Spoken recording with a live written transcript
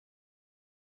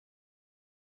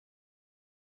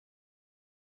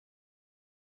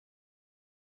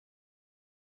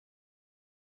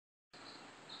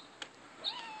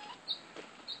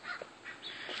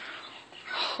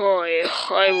Hi,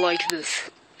 I like this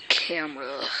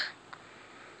camera.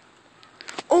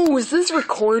 Oh, is this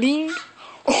recording?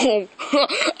 Oh,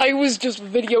 I was just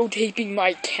videotaping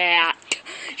my cat.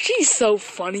 She's so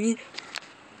funny.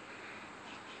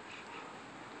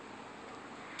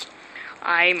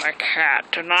 I'm a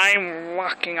cat, and I'm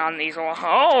walking on these.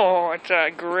 Oh, it's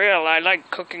a grill. I like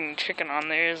cooking chicken on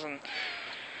these, and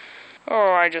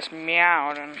oh, I just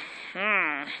meowed, and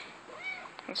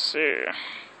let's see.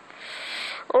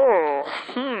 Oh,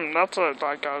 that's a.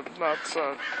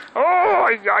 Oh,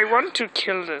 I want to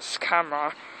kill this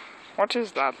camera. What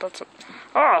is that? That's a.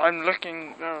 Oh, I'm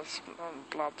looking. That's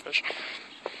blobfish.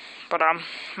 But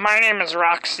my name is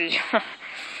Roxy.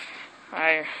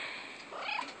 I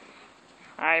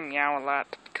meow a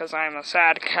lot because I'm a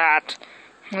sad cat.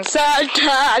 A sad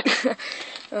cat!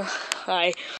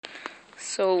 Hi.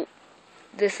 So,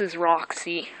 this is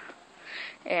Roxy.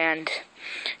 And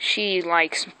she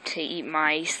likes to eat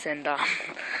mice. And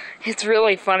it's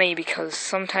really funny because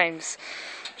sometimes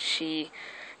she,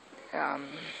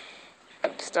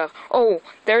 stuff. Oh,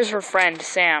 there's her friend,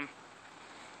 Sam.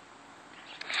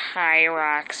 Hi,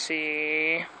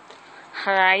 Roxy.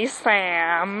 Hi,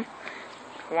 Sam.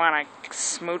 Wanna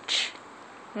smooch?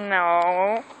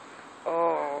 No.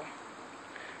 Oh.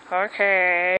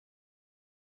 Okay.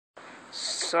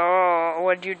 So,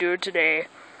 what'd you do today?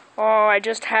 Oh, I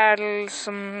just had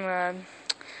some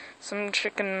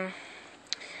chicken.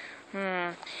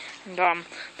 And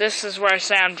this is where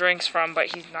Sam drinks from,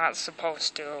 but he's not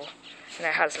supposed to. And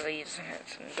it has leaves in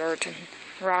it and dirt, and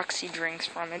Roxy drinks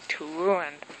from it too,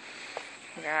 and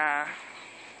yeah.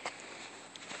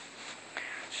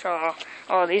 So,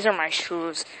 oh, these are my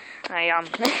shoes. I am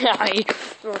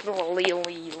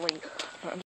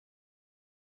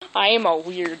a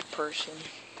weird person.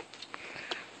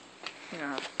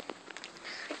 Yeah.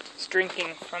 Just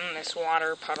drinking from this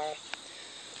water puddle.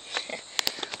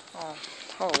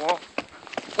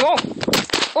 Whoa.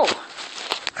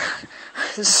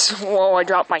 Whoa, I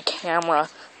dropped my camera.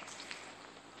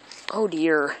 Oh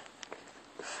dear.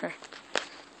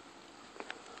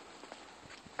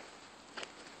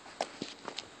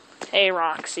 Hey,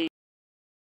 Roxy.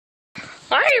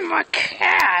 I'm a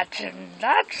cat, and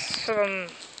that's,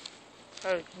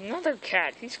 another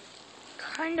cat. He's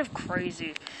kind of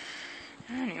crazy.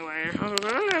 Anyway.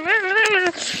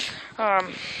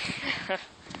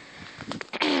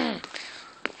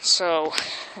 So,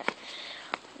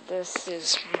 this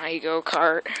is my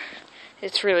go-kart.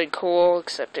 It's really cool,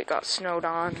 except it got snowed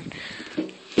on.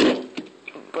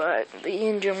 But the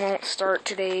engine won't start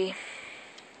today.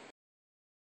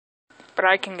 But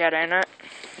I can get in it.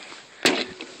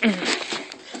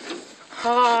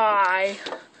 Hi.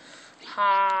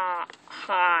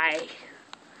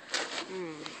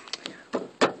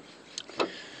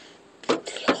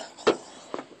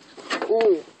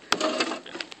 Ooh.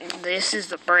 This is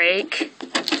the brake.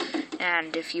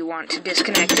 And if you want to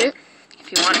disconnect it,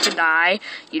 if you want to die,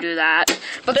 you do that.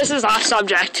 But this is off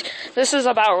subject. This is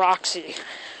about Roxy.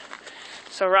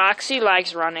 So Roxy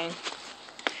likes running.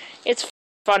 It's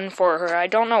fun for her. I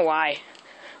don't know why.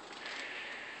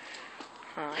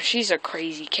 She's a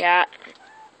crazy cat.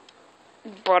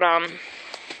 But, I'm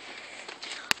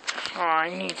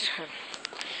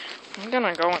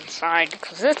gonna go inside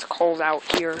because it's cold out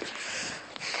here.